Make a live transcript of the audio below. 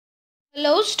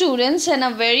Hello students and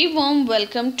a very warm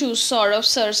welcome to Saurav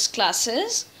Sir's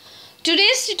classes.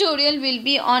 Today's tutorial will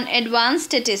be on advanced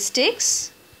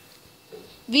statistics.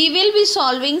 We will be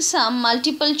solving some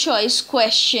multiple choice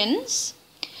questions.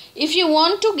 If you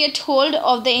want to get hold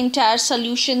of the entire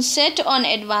solution set on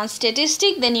advanced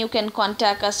statistics, then you can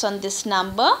contact us on this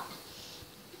number.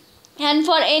 And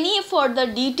for any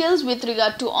further details with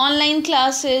regard to online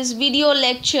classes, video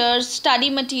lectures, study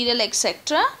material,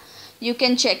 etc., you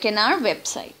can check in our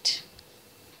website.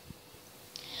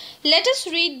 Let us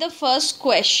read the first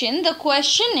question. The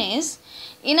question is,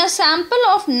 in a sample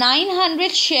of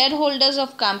 900 shareholders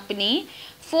of company,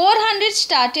 400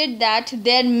 stated that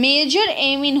their major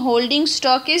aim in holding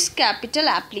stock is capital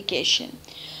application.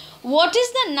 What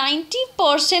is the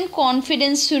 90%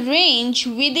 confidence range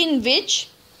within which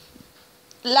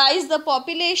lies the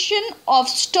population of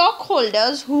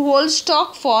stockholders who hold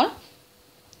stock for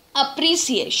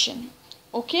appreciation?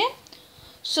 Okay,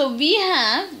 so we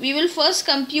will first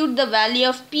compute the value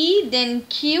of P, then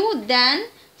Q, then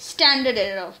standard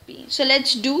error of P. So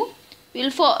let's do. We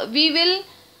will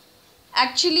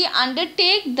actually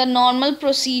undertake the normal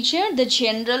procedure, the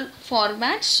general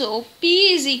format. So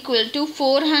P is equal to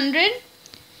 400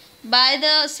 by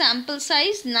the sample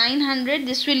size 900.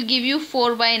 This will give you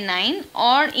 4 by 9,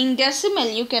 or in decimal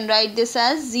you can write this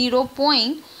as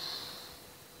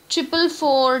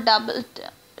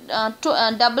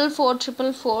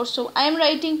 0.44444. So I am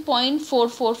writing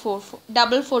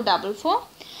 0.4444.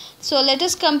 So let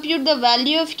us compute the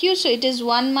value of Q. So it is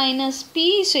 1 minus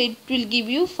P. So it will give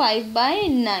you 5 by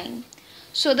 9.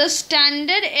 So the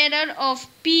standard error of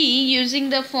P using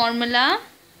the formula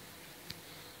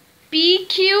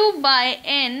PQ by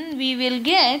N, we will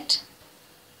get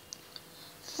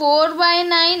 4 by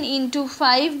 9 into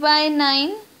 5 by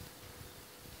 9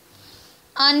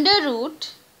 under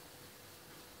root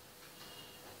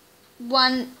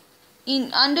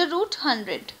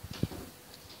 100.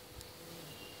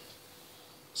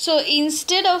 So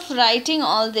instead of writing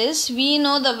all this, we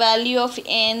know the value of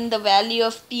N, the value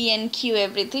of P and Q,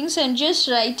 everything. So I'm just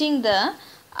writing the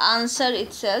answer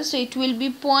itself. So it will be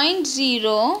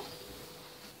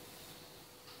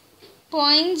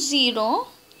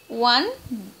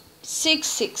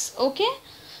 0.0166. Okay,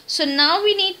 so now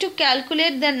we need to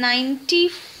calculate the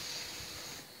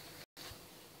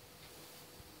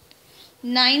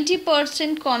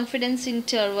 90% confidence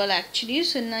interval actually.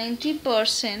 So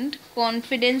 90%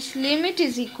 confidence limit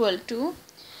is equal to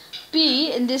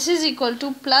P, and this is equal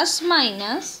to plus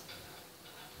minus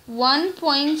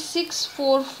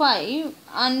 1.645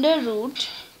 under root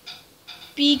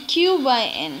PQ by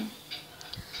N.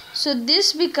 So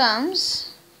this becomes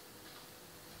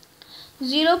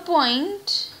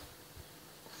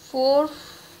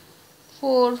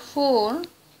 0.444.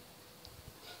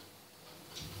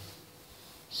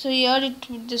 So here it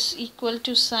this equal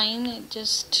to sign,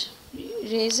 just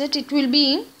erase it. It will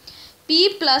be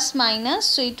P plus minus,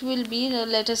 so it will be,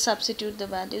 let us substitute the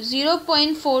value,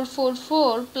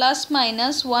 0.444 plus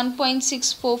minus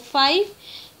 1.645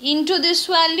 into this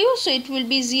value, so it will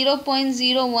be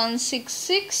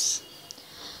 0.0166.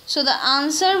 So the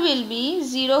answer will be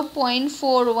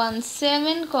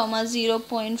 0.417,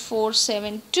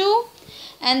 0.472,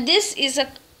 and this is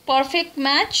a perfect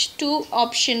match to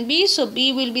option B. So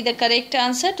B will be the correct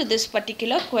answer to this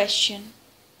particular question.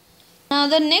 Now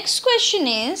the next question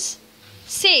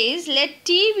says let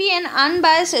T be an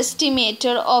unbiased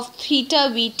estimator of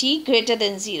theta Vt greater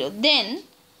than 0. Then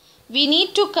we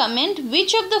need to comment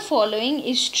which of the following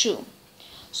is true.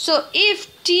 So if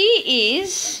T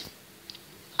is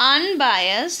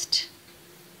unbiased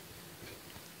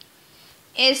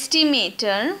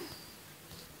estimator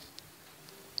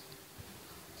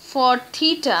for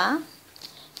theta,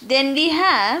 then we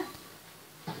have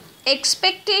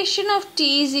expectation of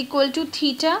T is equal to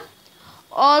theta.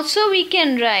 Also we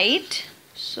can write,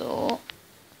 so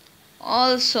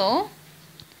also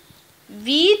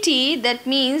Vt, that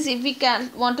means if we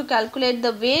want to calculate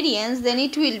the variance, then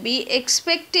it will be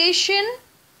expectation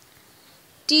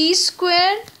T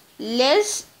square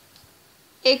less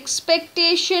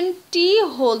expectation T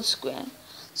whole square.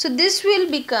 So this will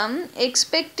become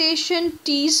expectation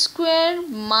T square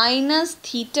minus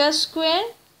theta square.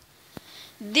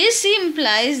 This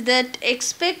implies that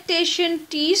expectation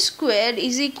T square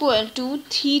is equal to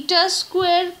theta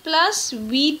square plus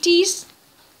Vt,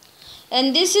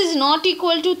 and this is not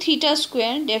equal to theta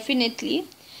square definitely,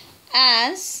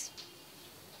 as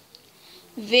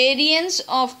variance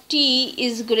of T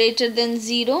is greater than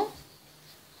 0.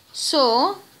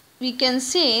 So we can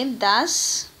say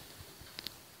thus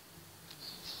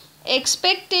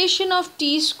expectation of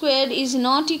t squared is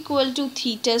not equal to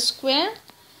theta square.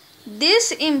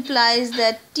 This implies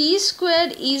that t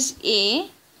squared is a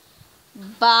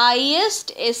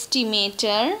biased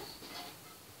estimator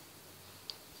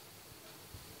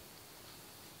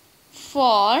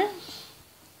for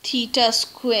theta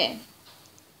square.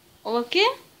 Okay,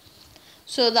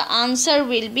 so the answer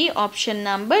will be option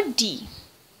number D.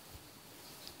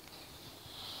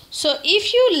 So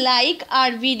if you like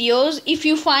our videos, if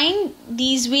you find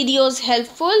these videos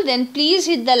helpful, then please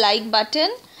hit the like button,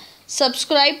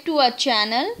 subscribe to our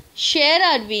channel, share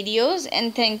our videos,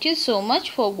 and thank you so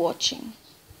much for watching.